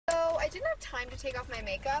didn't have time to take off my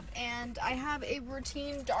makeup, and I have a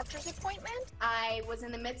routine doctor's appointment. I was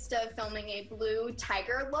in the midst of filming a blue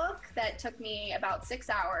tiger look that took me about 6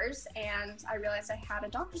 hours, and I realized I had a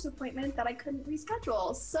doctor's appointment that I couldn't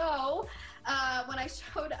reschedule. So when I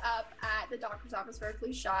showed up at the doctor's office for a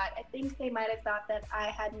flu shot, I think they might have thought that I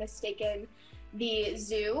had mistaken the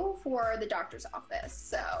zoo for the doctor's office.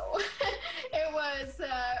 So it was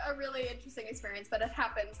a really interesting experience, but it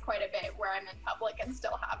happens quite a bit where I'm in public and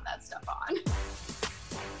still have that stuff on.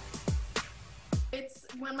 It's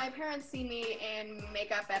when my parents see me in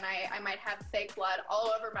makeup and I might have fake blood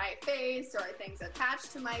all over my face or things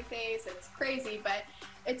attached to my face. It's crazy, but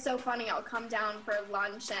it's so funny. I'll come down for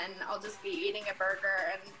lunch and I'll just be eating a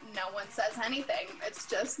burger and no one says anything. It's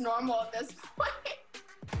just normal at this point.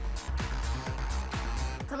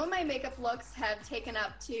 Some of my makeup looks have taken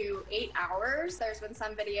up to 8 hours. There's been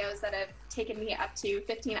some videos that have taken me up to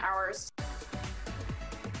 15 hours.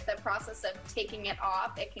 The process of taking it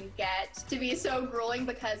off, it can get to be so grueling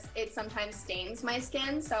because it sometimes stains my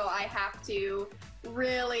skin, so I have to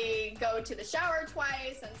really go to the shower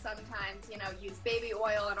twice and sometimes, you know, use baby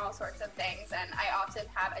oil and all sorts of things, and I often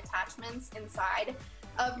have attachments inside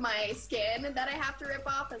of my skin that I have to rip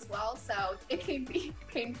off as well, so it can be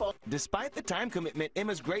painful. Despite the time commitment,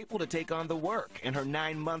 Emma's grateful to take on the work. In her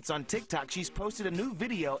 9 months on TikTok, she's posted a new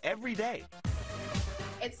video every day.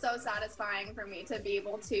 It's so satisfying for me to be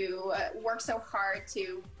able to work so hard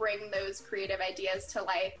to bring those creative ideas to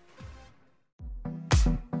life